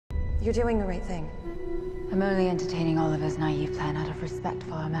You're doing the right thing. I'm only entertaining Oliver's naive plan out of respect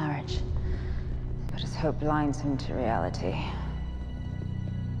for our marriage. But his hope blinds him to reality.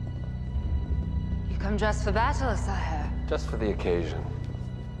 You've come dressed for battle, sire. Just for the occasion.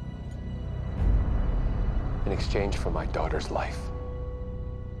 In exchange for my daughter's life.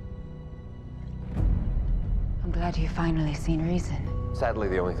 I'm glad you've finally seen reason. Sadly,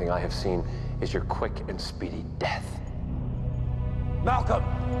 the only thing I have seen is your quick and speedy death. Malcolm!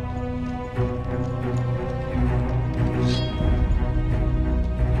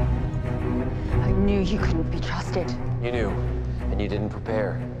 I knew you couldn't be trusted. You knew, and you didn't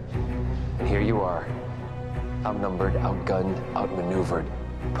prepare. And here you are. Outnumbered, outgunned, outmaneuvered,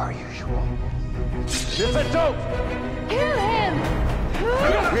 per usual. Nyssa, don't! Kill him!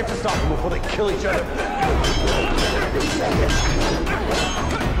 We have to stop them before they kill each other.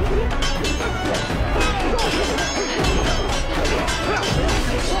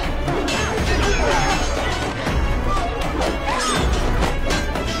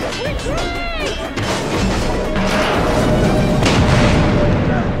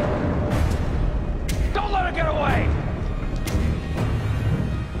 Don't let her get away!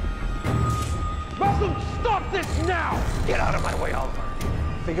 Malcolm, stop this now! Get out of my way, Oliver.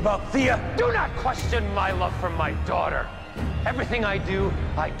 Think about Thea. Do not question my love for my daughter. Everything I do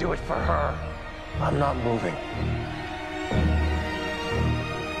it for her. I'm not moving.